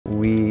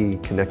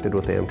connected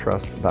with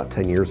AmTrust about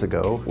 10 years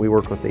ago. We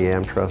work with the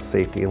AmTrust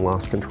safety and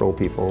loss control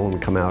people, and we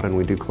come out and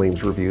we do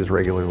claims reviews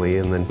regularly,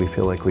 and then we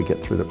feel like we get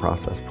through the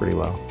process pretty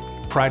well.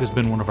 Pride has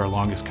been one of our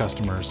longest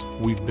customers.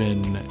 We've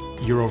been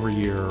year over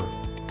year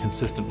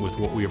consistent with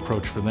what we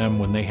approach for them.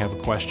 When they have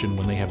a question,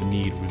 when they have a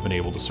need, we've been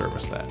able to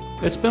service that.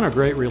 It's been a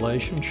great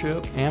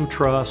relationship.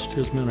 AmTrust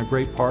has been a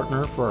great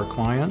partner for our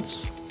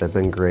clients. They've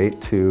been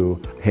great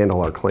to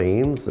handle our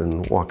claims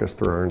and walk us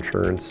through our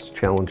insurance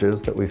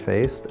challenges that we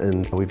faced,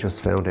 and we've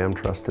just found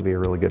AmTrust to be a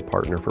really good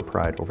partner for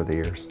Pride over the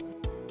years.